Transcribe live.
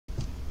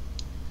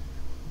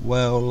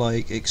Well,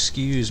 like,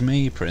 excuse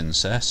me,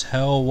 princess.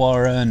 Hell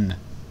Warren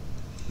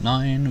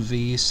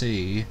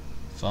 9VC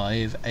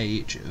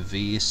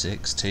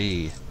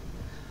 5HV6T.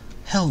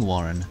 Hell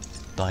Warren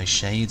by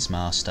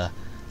ShadesMaster.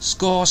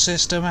 Score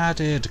system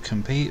added.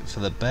 Compete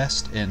for the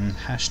best in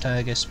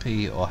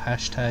 #SP or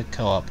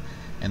 #co-op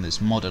in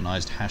this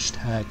modernized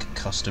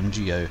 #custom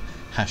geo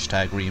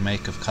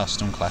 #remake of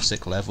custom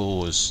classic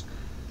levels.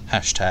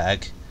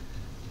 Hashtag.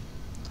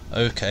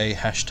 Okay,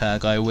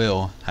 hashtag I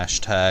will.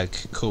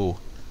 Hashtag cool.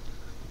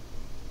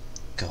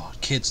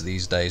 God, kids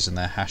these days and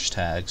their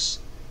hashtags.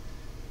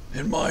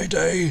 In my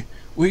day,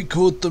 we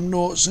called them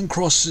noughts and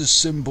crosses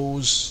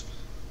symbols.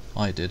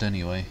 I did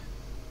anyway.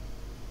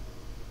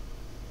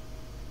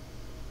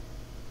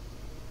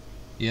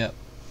 Yep.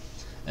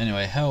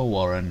 Anyway, Hell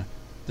Warren.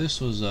 This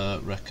was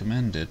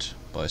recommended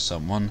by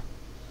someone.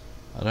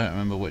 I don't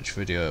remember which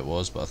video it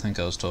was, but I think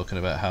I was talking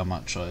about how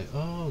much I...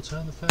 Oh,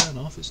 turn the fan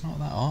off, it's not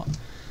that hot.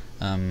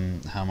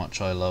 How much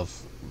I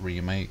love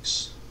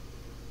remakes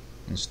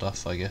and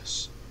stuff, I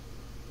guess.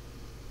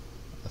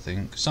 I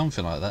think.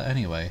 Something like that,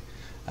 anyway.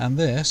 And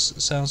this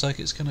sounds like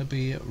it's going to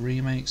be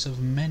remakes of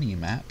many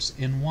maps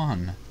in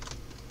one.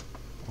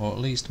 Or at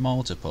least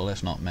multiple,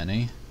 if not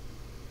many.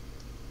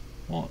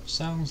 What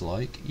sounds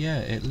like? Yeah,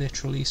 it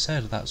literally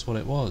said that's what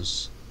it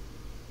was.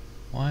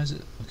 Why is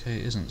it... Okay,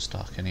 it isn't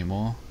stuck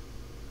anymore.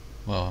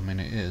 Well, I mean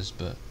it is,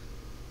 but...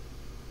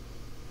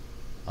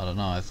 I don't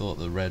know, I thought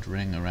the red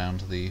ring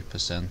around the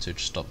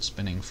percentage stopped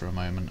spinning for a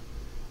moment.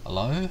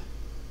 Hello?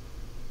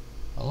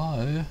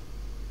 Hello?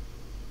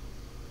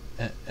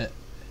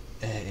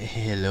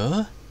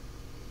 Hello?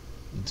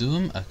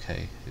 Doom?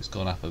 Okay, it's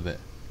gone up a bit.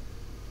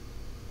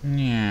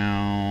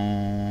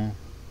 Meow.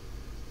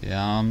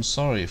 Yeah, I'm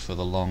sorry for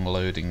the long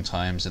loading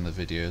times in the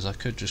videos. I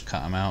could just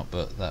cut them out,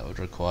 but that would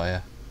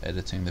require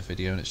editing the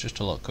video, and it's just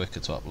a lot quicker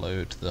to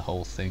upload the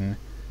whole thing.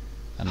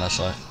 Unless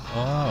I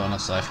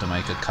have to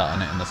make a cut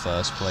in it in the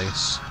first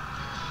place.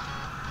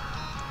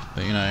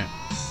 But you know,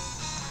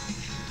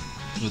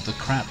 with the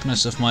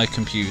crapness of my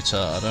computer,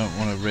 I don't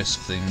want to risk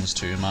things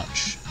too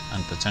much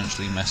and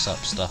potentially mess up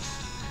stuff.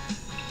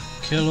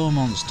 Kill all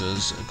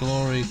monsters.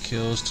 Glory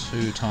kills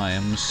 2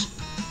 times.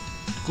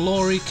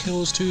 Glory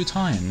kills 2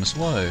 times?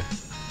 Whoa.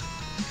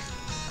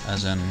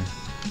 As in,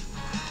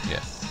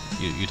 yeah,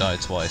 you die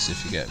twice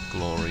if you get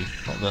glory.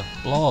 What the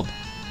blob?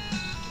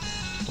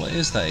 What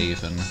is that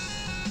even?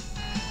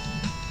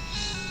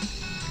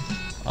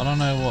 I don't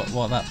know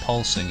what that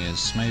pulsing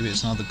is. Maybe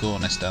it's another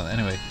gorness down there.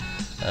 Anyway,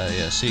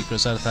 yeah,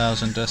 secrets at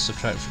 1,000, death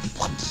subtract from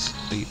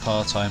complete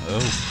part-time.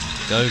 Oh,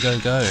 go, go,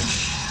 go.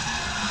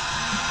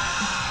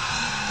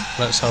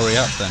 Let's hurry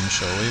up then,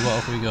 shall we?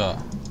 What have we got?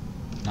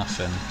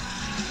 Nothing.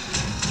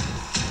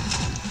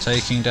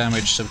 Taking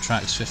damage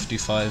subtracts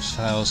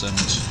 55,000.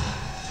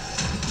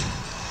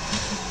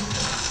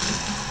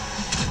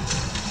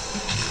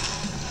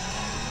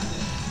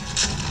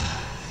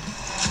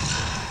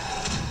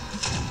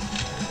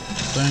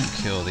 Don't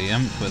kill the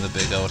imp with a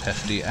big old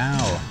hefty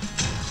ow.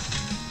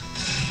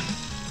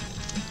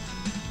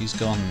 He's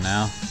gone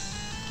now.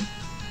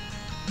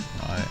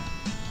 Right.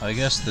 I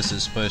guess this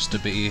is supposed to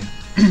be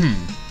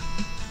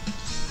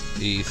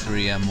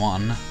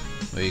E3M1,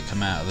 where you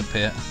come out of the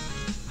pit.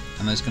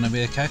 And there's going to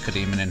be a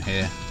cacodemon in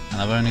here.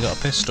 And I've only got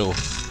a pistol.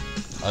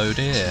 Oh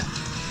dear.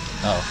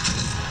 Oh.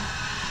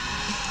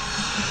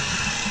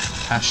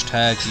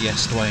 Hashtag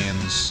yes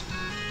Dwayans.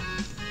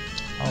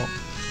 Oh.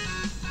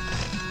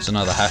 There's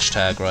another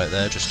hashtag right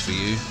there just for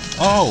you.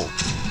 Oh!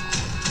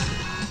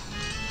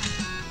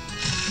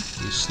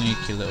 You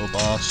sneaky little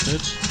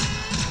bastard.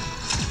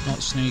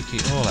 Not sneaky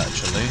at all,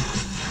 actually.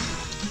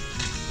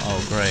 Oh,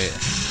 great.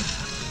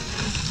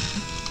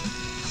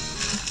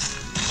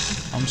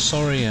 I'm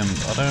sorry, Imp.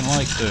 I don't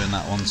like doing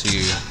that one to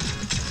you.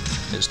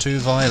 It's too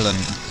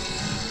violent.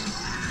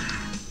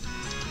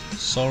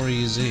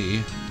 Sorry,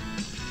 Z.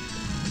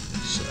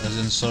 As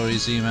in sorry,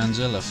 Z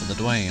Manzilla for the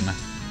Dwayne.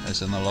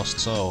 As in the Lost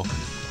Soul.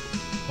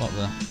 What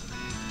the...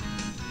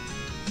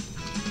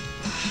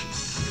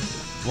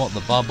 What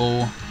the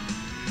bubble?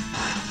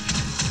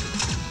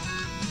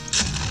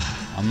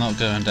 I'm not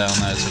going down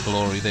there to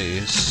glory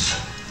these.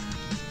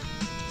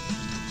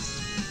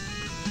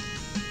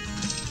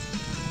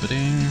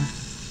 Ba-ding.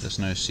 There's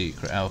no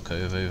secret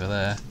alcove over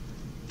there.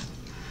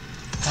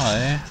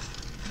 Hi.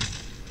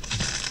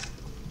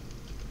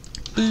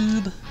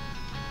 Boob.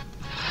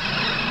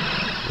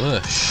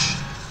 Whoosh.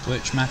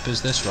 Which map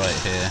is this right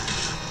here?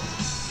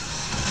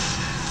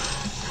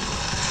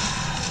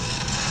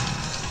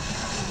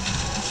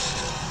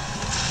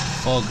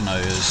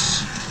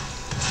 Fognose.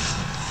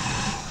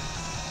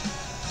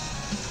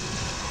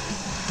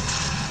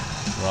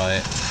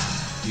 Right,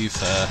 you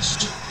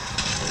first.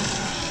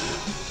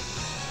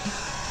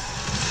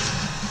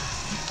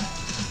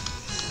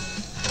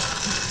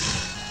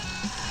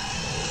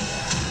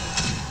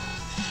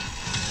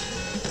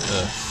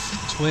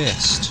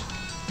 Twist.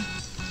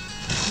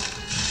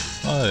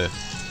 Oh.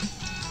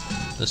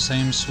 The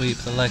same sweep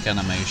the leg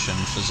animation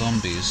for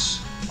zombies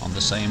on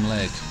the same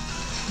leg.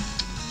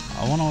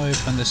 I want to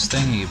open this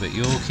thingy, but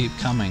you all keep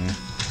coming.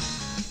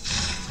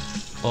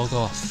 bog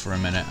off for a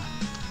minute.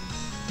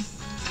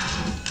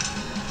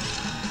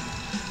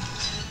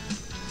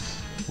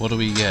 What do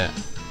we get?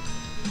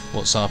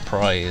 What's our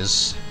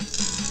prize?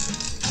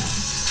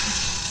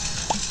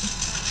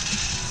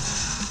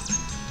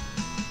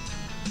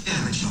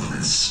 Damage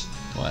bonus.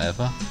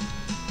 Whatever.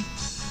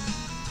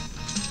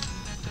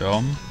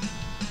 Rom.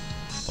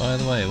 By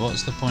the way,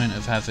 what's the point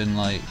of having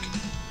like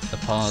a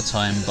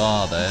part-time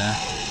bar there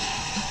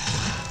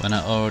when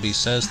it already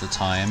says the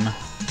time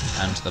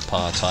and the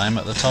part-time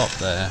at the top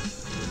there?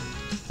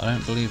 I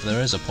don't believe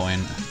there is a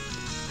point.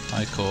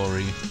 Hi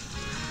Corey.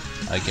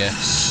 I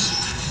guess.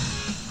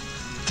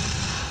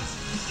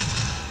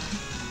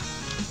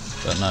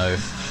 But no,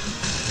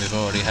 we've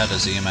already had a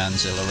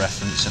Z-Manzilla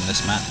reference in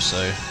this map,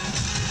 so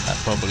that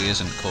probably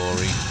isn't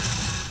Corey.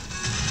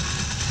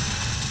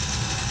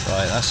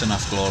 Right, that's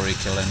enough glory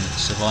killing.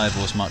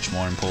 Survival's much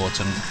more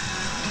important.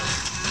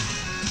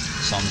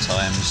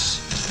 Sometimes.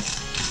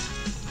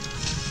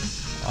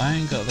 I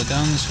ain't got the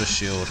guns for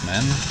shield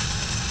men.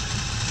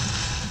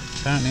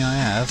 Apparently I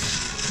have.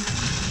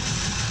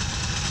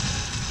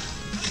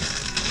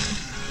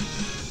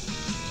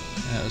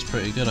 Yeah, it was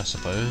pretty good, I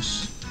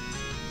suppose.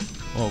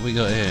 What we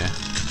got here?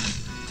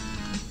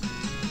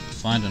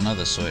 Find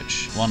another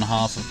switch. One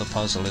half of the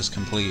puzzle is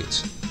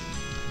complete.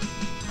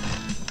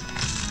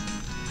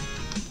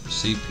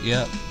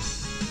 Yep.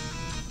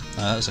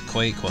 That's a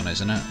Quake one,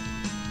 isn't it?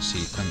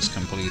 Sequence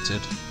completed.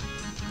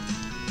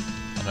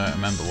 I don't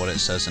remember what it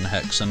says in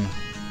Hexen.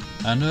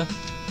 And we're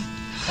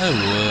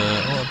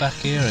back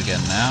here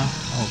again now.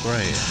 Oh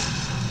great.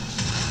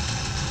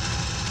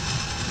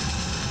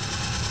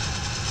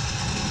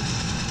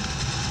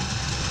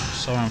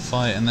 Sorry I'm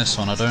fighting this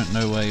one, I don't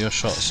know where your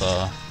shots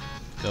are.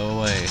 Go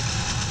away.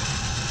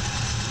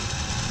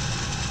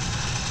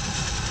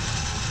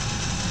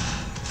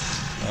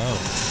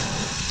 Oh.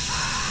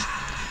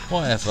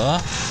 Whatever.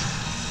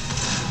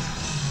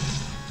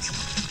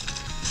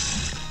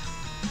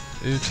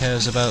 Who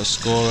cares about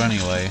score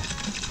anyway?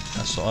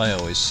 That's what I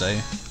always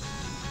say.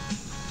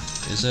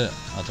 Is it?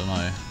 I don't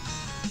know.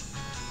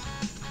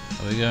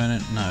 Are we going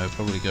in? No, we're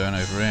probably going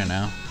over here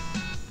now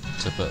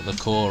to put the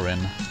core in.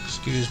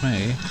 Excuse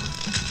me.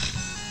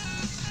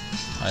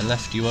 I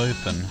left you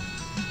open.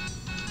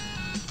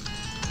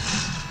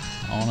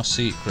 I want a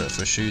secret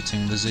for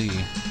shooting the Z.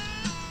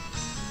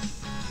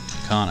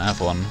 Can't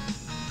have one.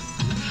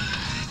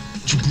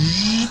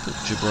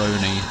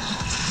 Jabroni.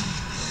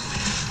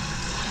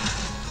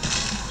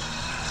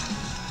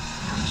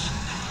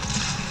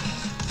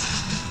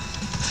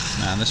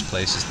 Man, this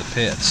place is the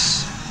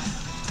pits.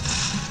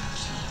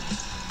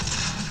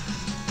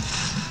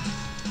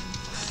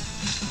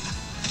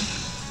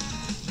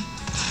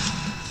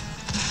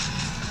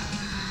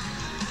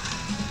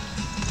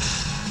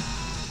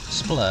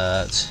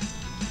 Splat.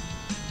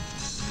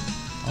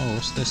 Oh,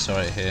 what's this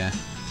right here?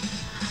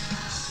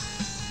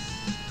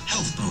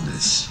 Health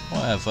bonus.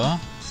 Whatever.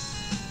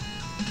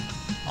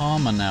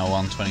 Armour now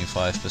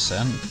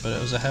 125%, but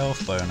it was a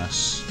health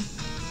bonus.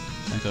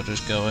 I think I'll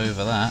just go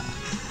over that.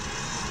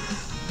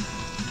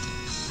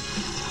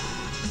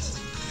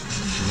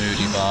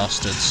 Moody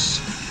bastards.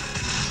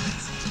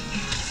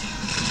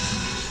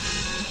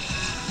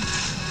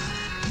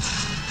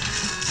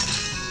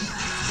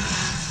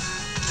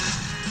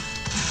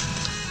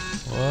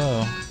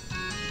 Whoa.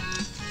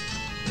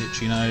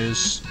 Itchy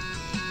nose.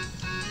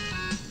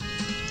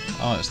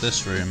 Oh, it's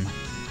this room.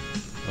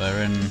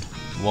 We're in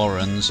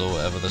Warren's, or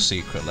whatever the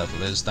secret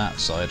level is. That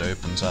side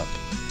opens up.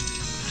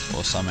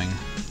 Or something.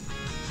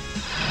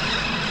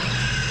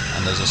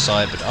 And there's a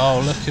side, but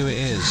oh, look who it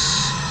is.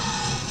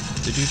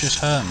 Did you just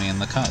hurt me in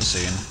the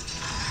cutscene?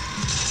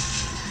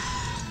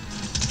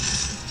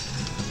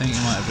 I think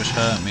you might have just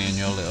hurt me in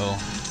your little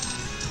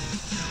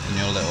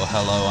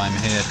hello I'm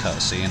here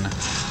cutscene.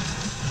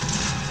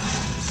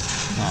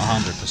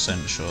 Not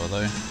 100% sure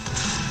though.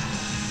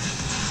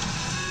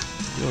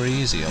 You're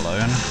easy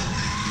alone.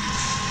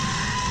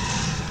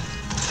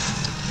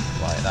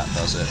 Right, that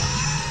does it.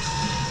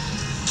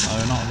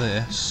 No, not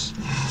this.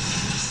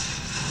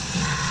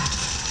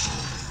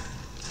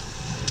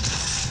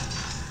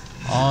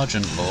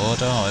 Argent Lord,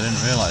 oh I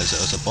didn't realise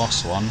it was a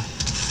boss one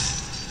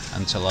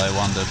until I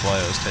wondered why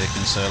it was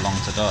taking so long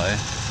to die.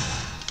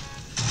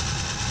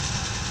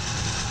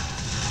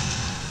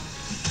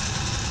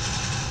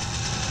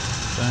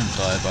 Don't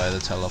die by the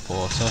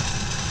teleporter.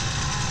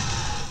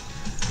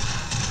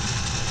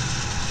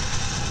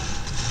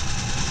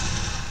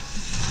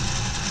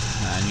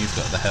 Man, you've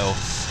got the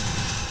health.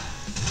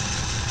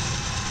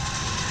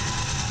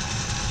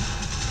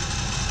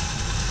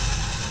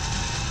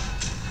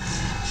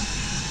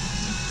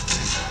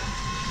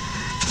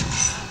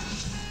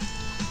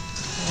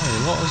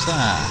 What was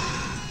that?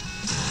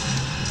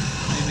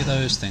 Maybe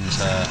those things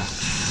hurt.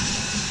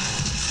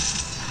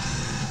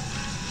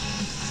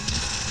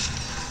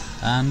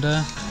 And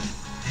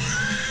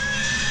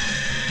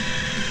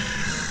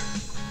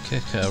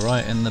kick her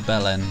right in the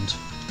bell end.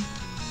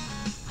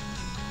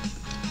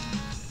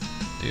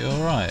 Are you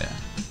alright?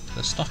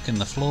 They're stuck in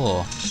the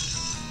floor.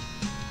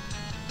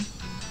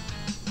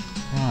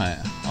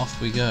 Right. Off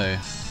we go.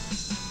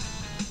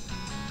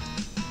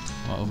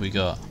 What have we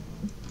got?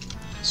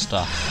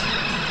 Stuff.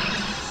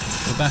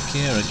 We're back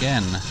here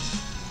again.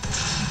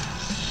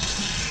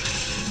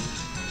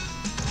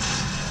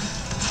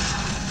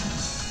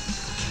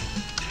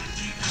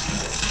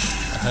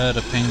 I heard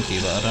a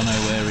Pinky, but I don't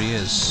know where he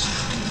is.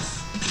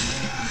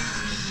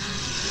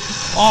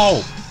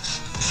 Oh!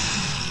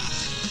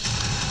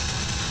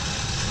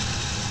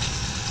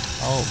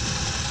 Oh.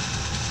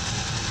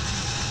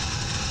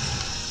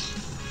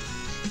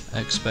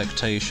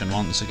 Expectation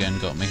once again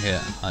got me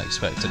hit. I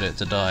expected it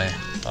to die.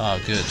 Ah,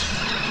 good.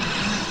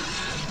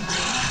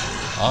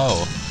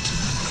 Oh.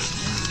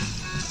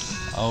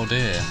 Oh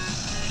dear.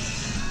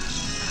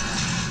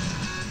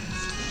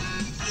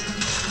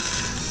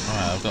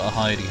 Alright, I've got a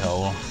hidey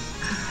hole.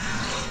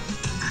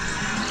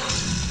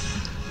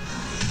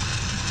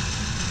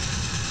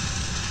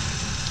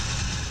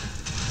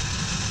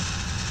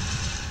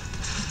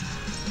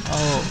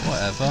 Oh,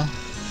 whatever.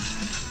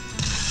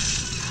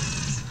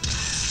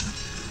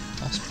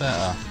 That's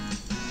better.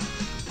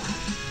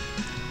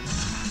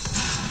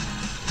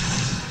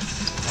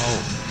 Oh,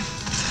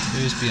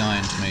 who's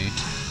behind me?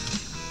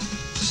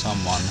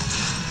 Someone.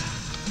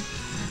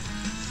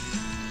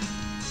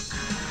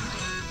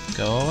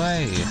 Go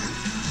away.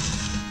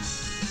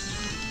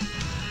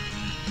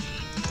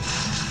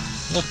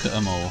 Look at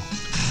them all.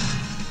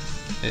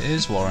 It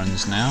is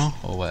Warren's now,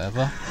 or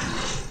whatever.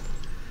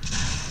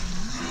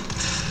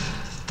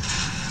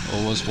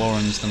 Or was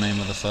Warren's the name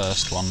of the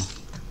first one?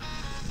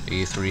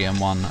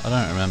 E3M1. I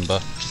don't remember.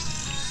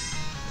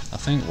 I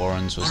think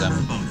Warren's was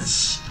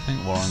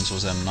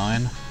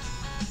M9.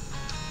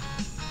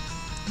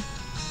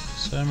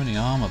 So many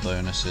armor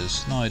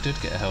bonuses. No, I did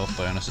get a health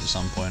bonus at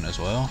some point as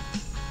well.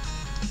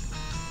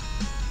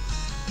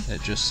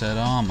 It just said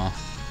armor.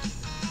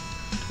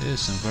 Here's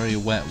some very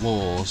wet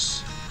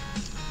walls.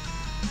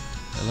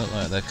 They look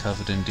like they're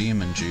covered in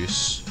demon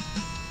juice,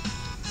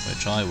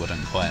 which I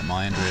wouldn't quite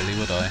mind really,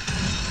 would I?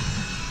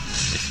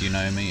 If you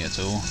know me at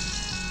all.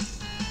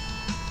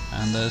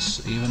 And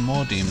there's even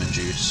more demon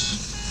juice.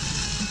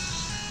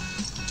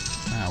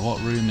 Now, what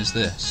room is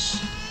this?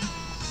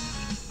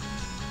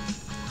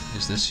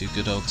 Is this your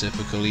good old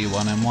typical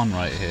E1M1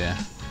 right here?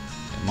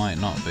 It might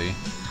not be.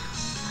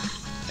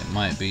 It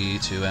might be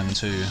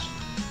E2M2.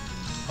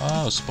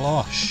 Oh,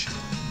 splosh!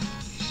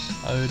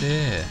 Oh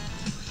dear.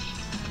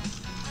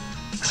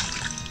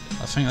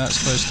 I think that's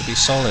supposed to be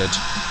solid.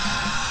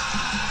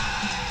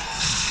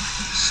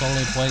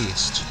 Solid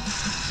waste.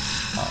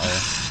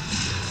 Uh-oh.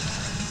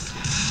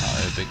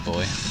 Uh-oh, big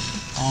boy.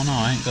 Oh no,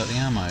 I ain't got the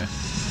ammo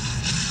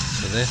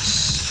for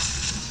this.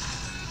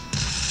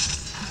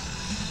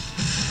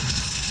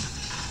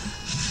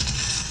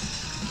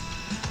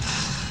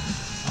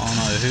 Oh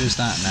no, who's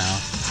that now?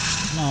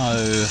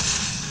 No.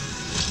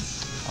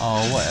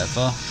 Oh,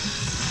 whatever.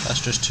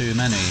 That's just too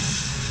many.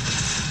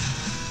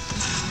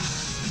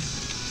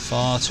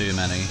 Far too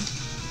many.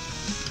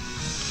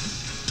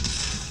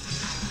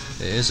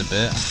 It is a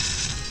bit.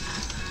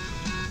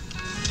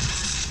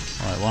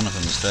 Right, one of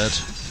them's dead.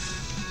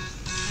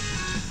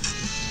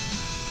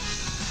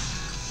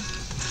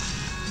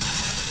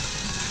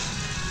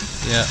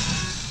 Yep.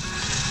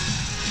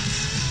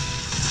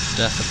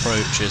 Death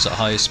approaches at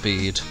high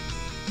speed.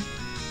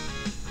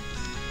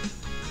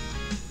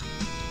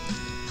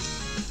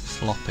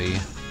 Floppy.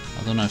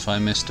 I don't know if I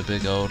missed a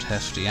big old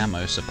hefty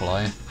ammo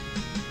supply.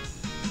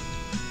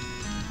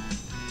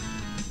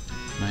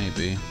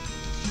 Maybe.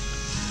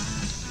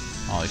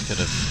 Oh, I could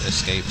have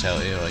escaped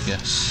out here, I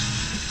guess.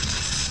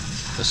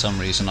 For some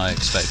reason I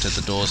expected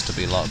the doors to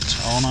be locked.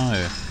 Oh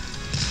no!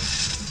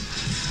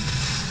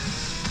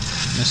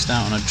 Missed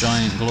out on a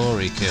giant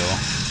glory kill.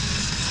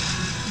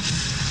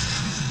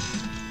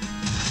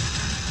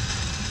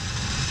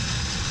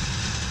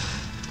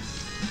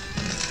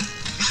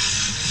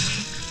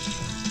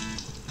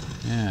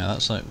 Yeah,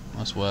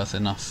 that's worth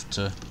enough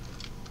to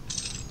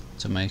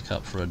make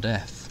up for a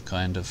death,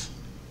 kind of.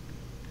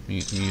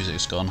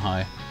 Music's gone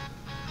high.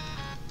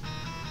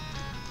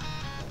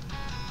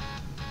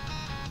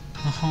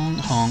 Honk,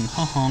 honk,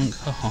 honk,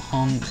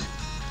 honk.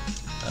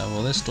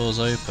 Well, this door's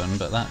open,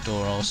 but that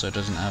door also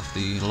doesn't have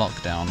the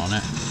lockdown on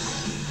it.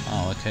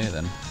 Oh, okay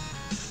then.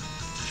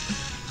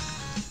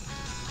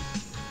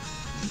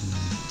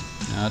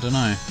 I don't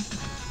know.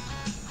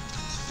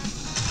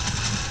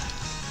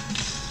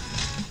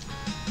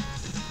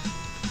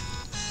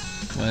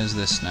 Where's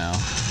this now?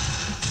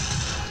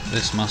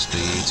 This must be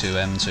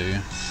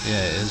E2M2.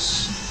 Yeah, it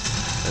is.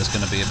 There's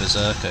going to be a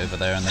berserk over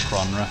there in the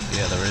Cronra.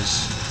 Yeah, there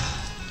is.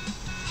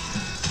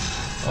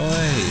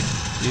 Oi!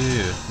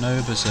 You,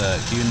 no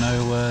berserk, you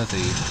no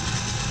worthy.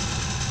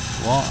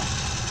 What?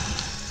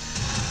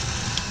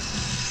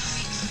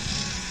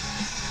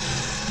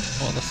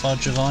 What the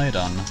fudge have I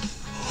done?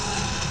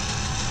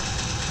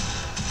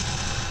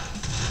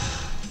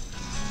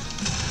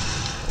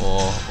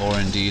 Or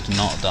indeed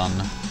not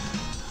done.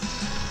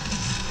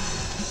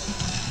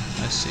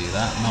 I see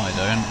that. No, I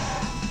don't.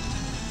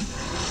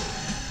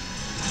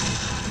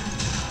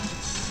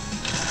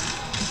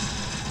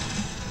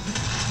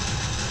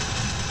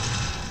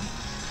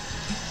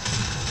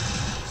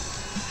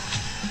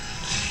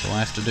 I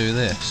have to do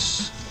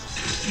this?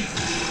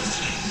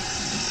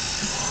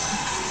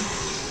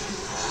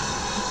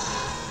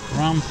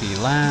 Grumpy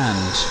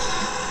land.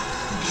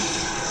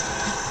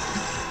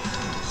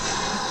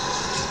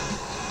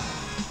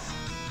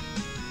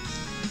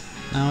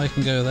 Now I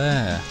can go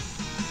there.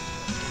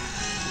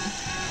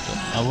 But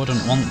I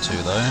wouldn't want to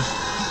though.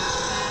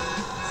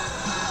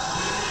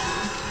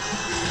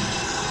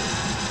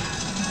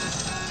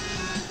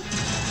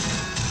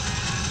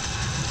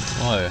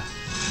 Whoa.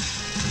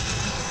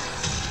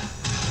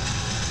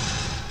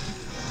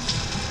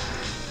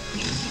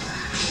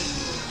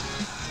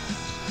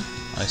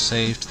 I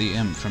saved the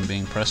imp from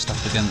being pressed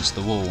up against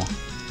the wall.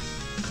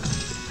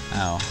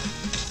 Ow.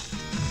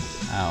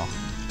 Ow.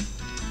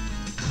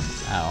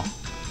 Ow.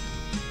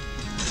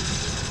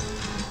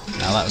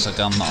 Now that's a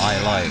gun that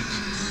I like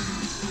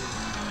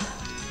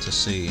to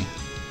see.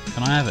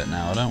 Can I have it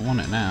now? I don't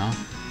want it now.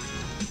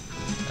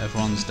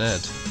 Everyone's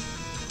dead.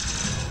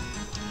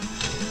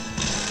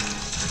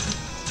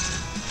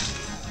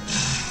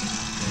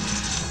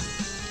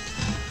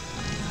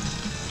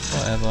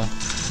 Whatever.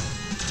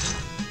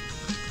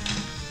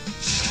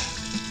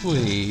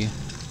 Whee.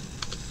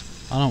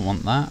 I don't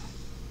want that.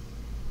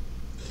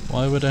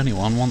 Why would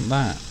anyone want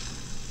that?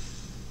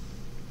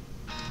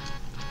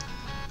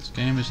 This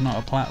game is not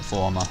a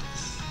platformer.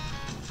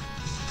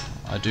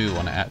 I do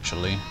want it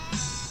actually.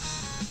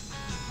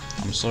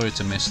 I'm sorry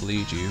to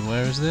mislead you.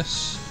 Where is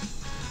this?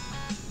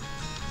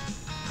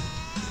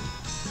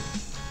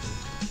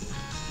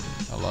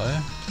 Hello?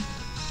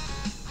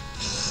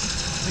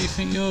 What do you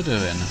think you're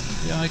doing?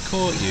 Yeah, I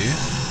caught you.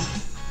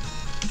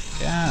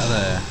 Get out of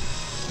there.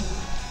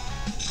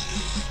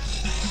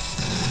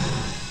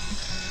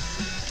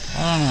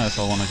 I don't know if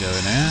I want to go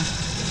in here.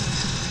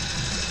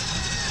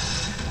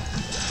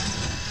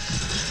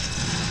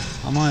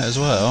 I might as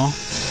well.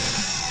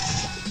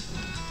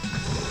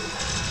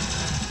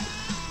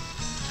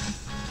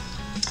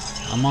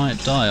 I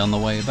might die on the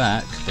way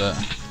back, but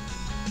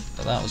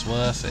that was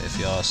worth it if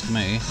you ask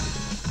me.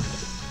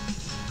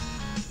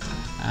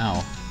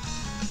 Ow.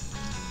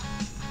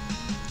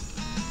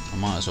 I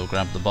might as well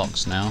grab the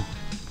box now.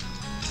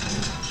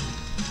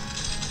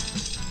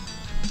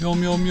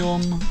 Yum yum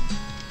yum.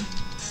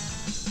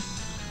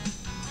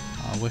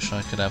 I wish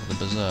I could have the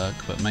berserk,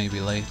 but maybe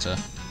later.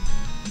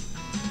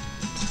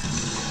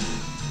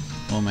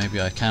 Or maybe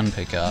I can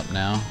pick it up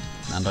now,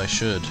 and I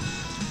should.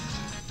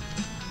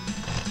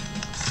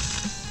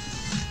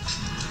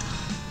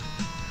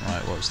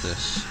 Right, what's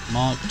this?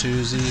 Mark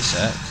 2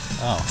 Z-Sec.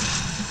 Oh,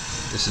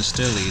 this is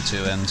still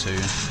E2N2.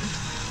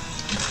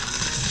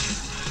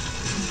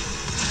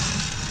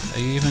 Are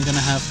you even going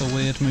to have the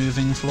weird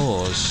moving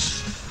floors?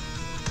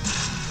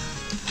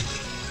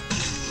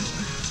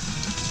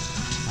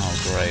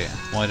 Great.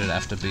 Why did it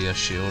have to be a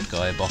shield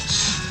guy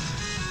boss?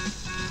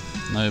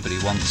 Nobody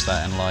wants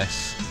that in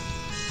life.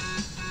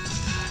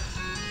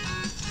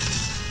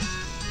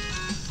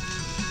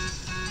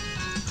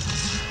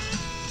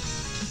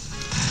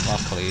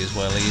 Luckily he's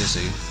well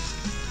easy.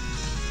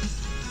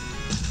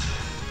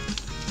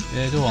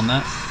 Yeah, go on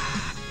then.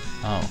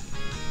 Oh.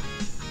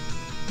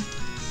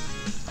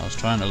 I was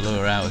trying to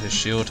lure out his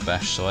shield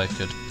bash so I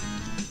could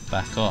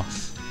back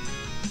off.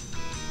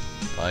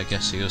 I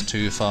guess he was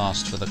too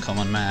fast for the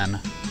common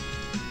man.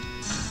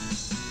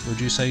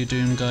 Would you say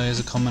Doom Guy is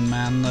a common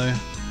man though?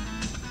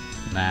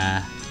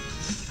 Nah.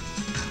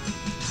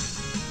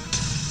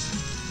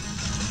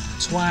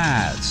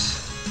 Twat!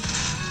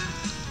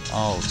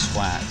 Oh,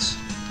 twat.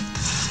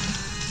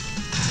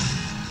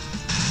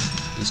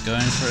 He's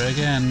going for it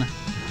again.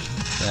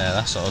 There,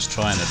 that's what I was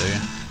trying to do.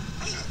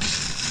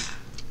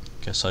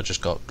 Guess I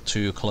just got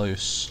too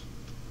close.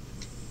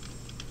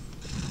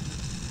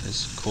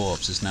 His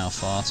corpse is now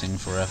farting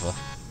forever.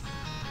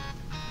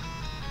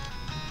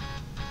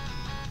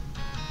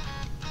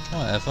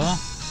 Whatever.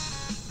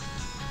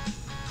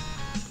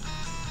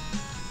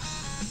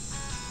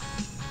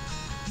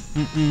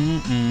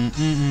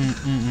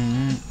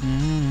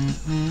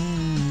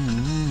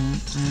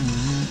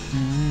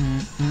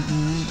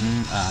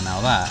 Ah, now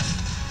that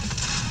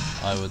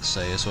I would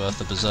say is worth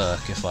a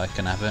berserk if I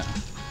can have it.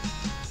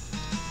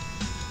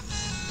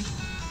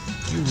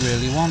 You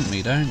really want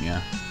me, don't you?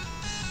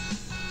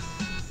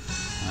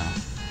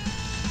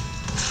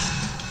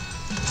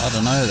 I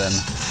don't know then.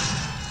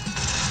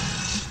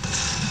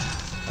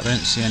 I don't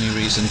see any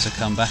reason to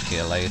come back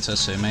here later,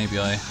 so maybe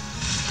I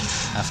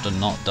have to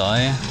not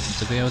die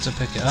to be able to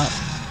pick it up.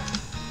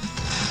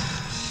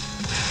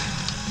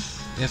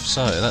 If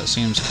so, that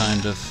seems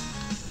kind of,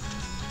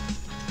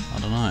 I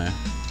don't know,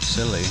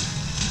 silly.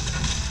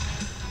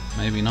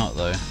 Maybe not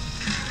though.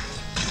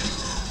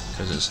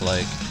 Because it's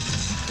like,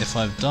 if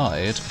I've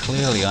died,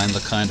 clearly I'm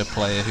the kind of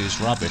player who's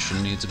rubbish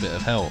and needs a bit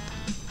of help.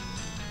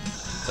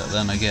 But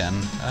then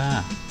again,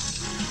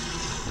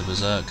 the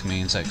berserk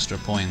means extra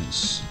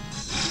points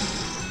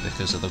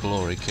because of the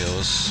glory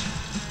kills.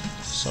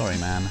 Sorry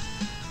man.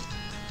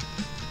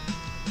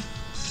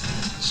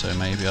 So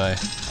maybe I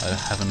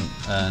haven't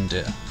earned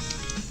it.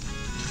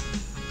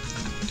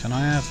 Can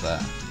I have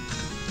that?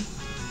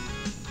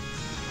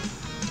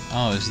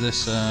 Oh, is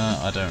this,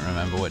 I don't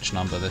remember which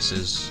number this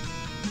is.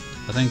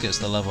 I think it's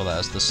the level that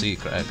has the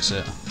secret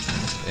exit,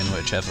 in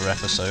whichever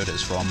episode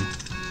it's from.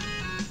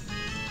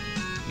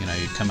 You know,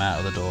 you come out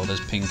of the door,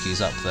 there's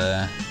pinkies up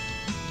there,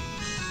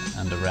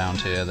 and around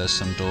here there's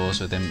some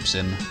doors with imps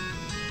in.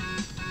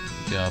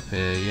 Go up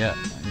here, yeah,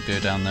 and go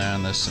down there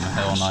and there's some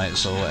Hell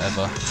Knights or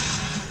whatever.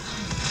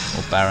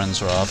 Or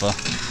Barons rather,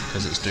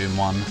 because it's Doom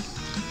 1.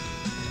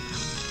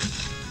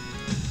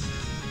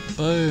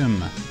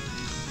 Boom!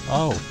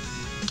 Oh!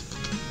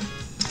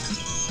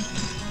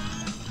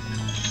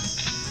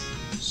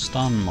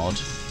 Stun mod.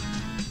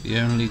 The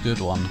only good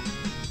one.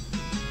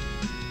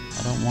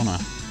 I don't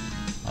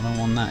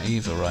want that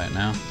either right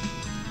now.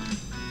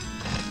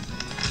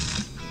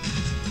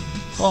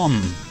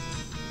 Bomb!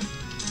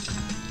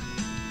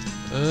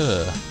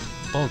 Ugh.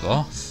 Bog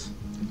off.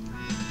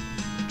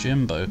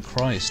 Jimbo,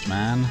 Christ,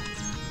 man.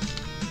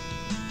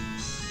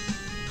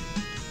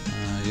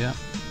 Yep.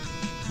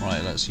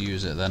 Right, let's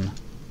use it then.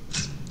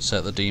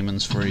 Set the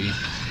demons free.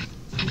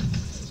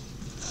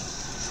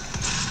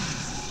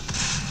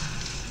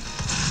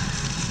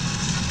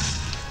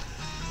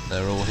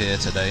 They're all here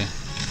today.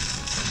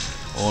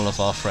 All of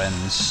our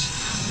friends.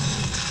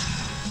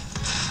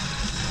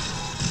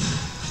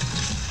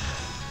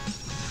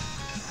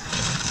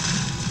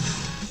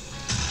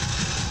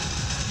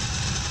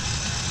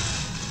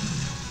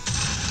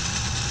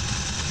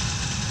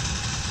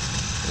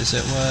 Is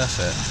it worth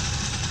it?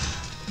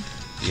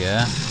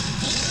 Yeah.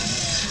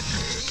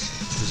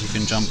 Because you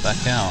can jump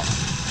back out.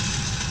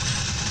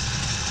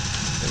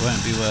 It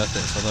won't be worth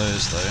it for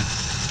those though.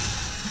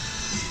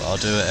 But I'll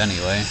do it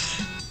anyway.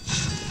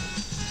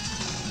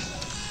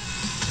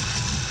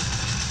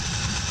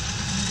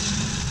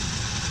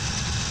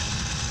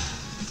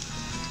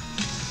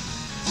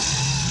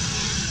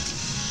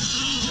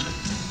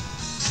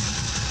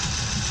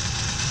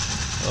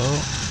 Oh.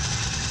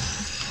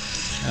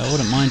 Yeah, I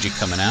wouldn't mind you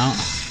coming out.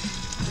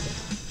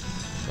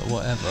 But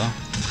whatever.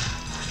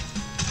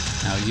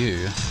 Now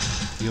you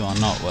are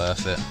not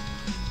worth it.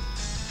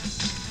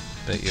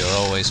 But you're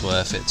always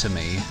worth it to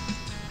me.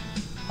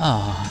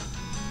 Ah.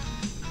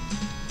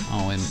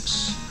 Oh,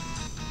 imps.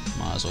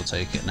 Might as well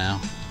take it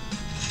now.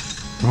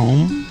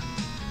 Boom.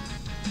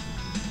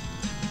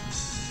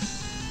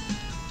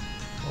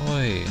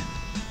 Oi.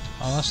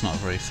 Oh, that's not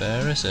very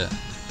fair, is it?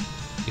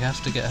 You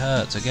have to get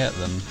hurt to get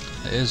them.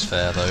 It is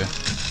fair though.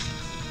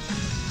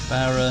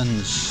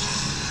 Barons.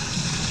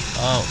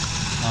 Oh,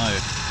 no.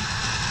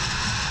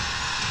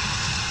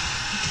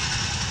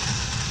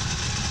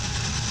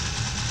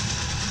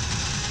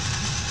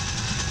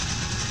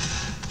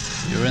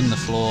 You're in the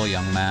floor,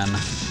 young man.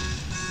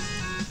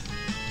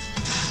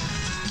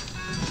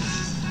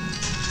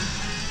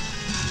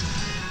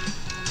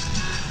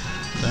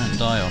 Don't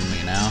die on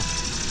me now.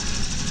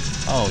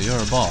 Oh, you're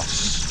a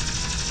boss.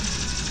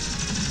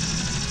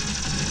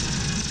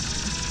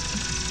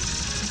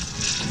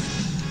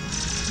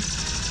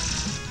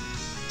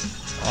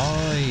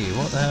 Oi,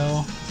 what the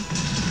hell?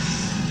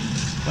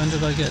 When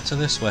did I get to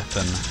this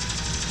weapon?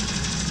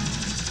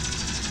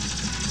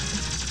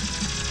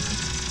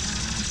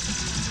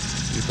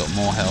 You've got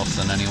more health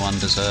than anyone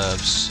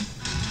deserves.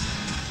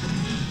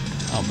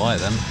 I'll buy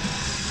them.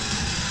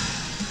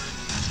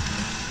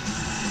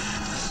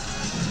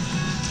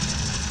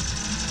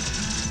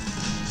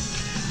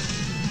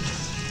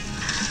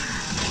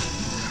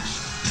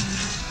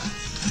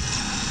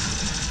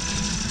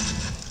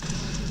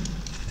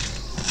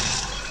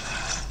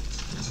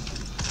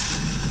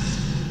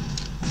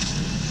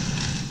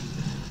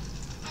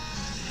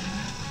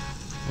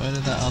 Where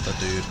did that other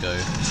dude go?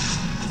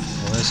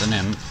 Well, there's an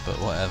imp, but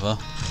whatever.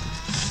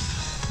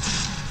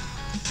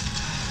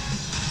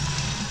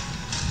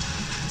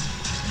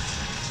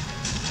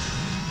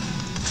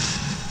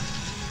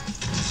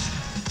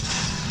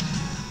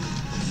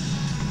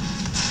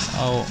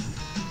 Oh.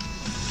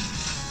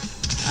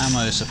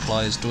 Ammo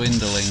supplies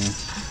dwindling.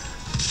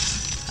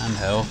 And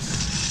health.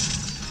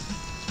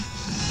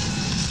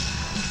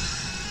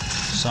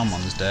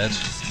 Someone's dead.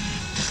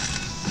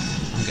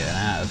 I'm getting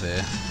out of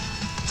here.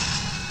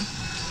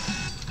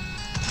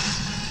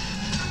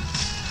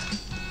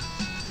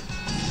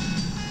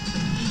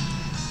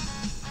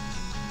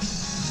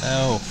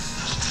 Health.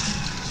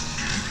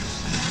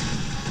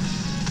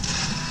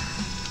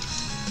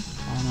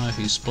 Oh no,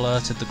 he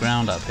splurted the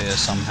ground up here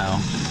somehow.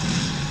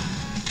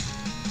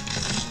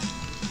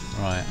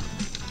 Right.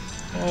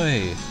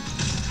 Oi!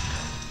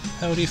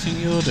 How do you think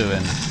you're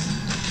doing?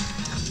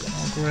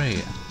 Oh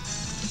great.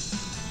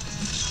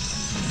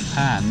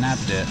 Ha,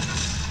 nabbed it.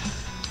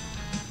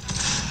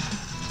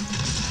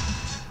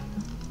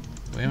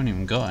 We haven't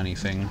even got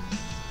anything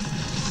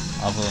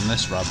other than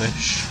this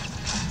rubbish.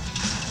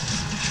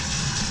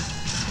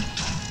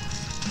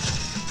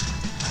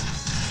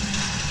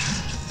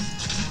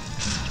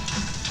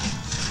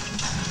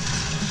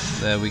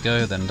 There we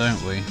go then,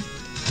 don't we?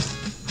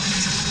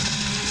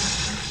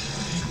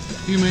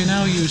 You may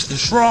now use the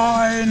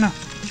shrine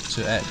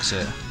to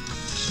exit.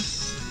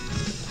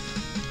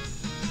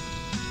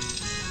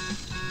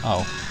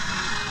 Oh,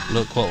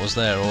 look what was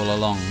there all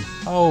along.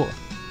 Oh,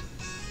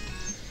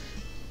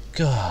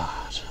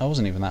 God, I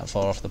wasn't even that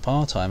far off the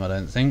par time, I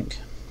don't think.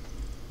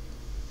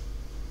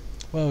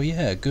 Well,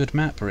 yeah, good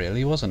map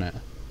really, wasn't it?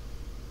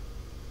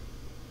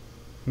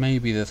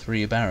 Maybe the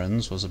 3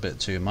 barons was a bit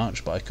too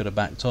much, but I could have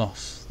backed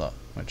off,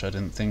 which I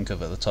didn't think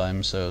of at the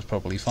time, so it was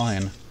probably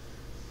fine.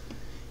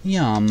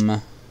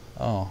 Yum.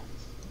 Oh,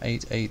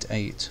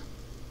 888.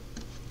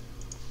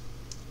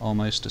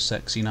 Almost a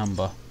sexy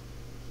number.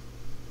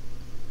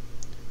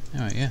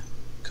 Anyway, yeah.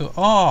 Cool.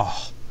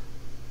 Oh!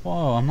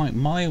 Whoa, I'm like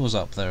miles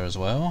up there as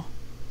well.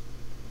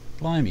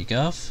 Blimey,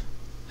 Gov.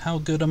 How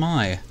good am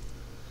I?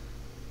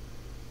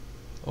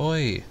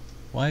 Oi,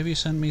 why have you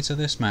sent me to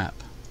this map?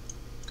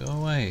 Go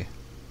away.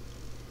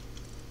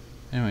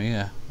 Anyway,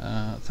 yeah,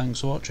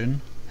 thanks for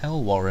watching.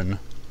 Hell Warren.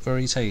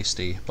 Very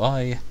tasty.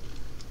 Bye.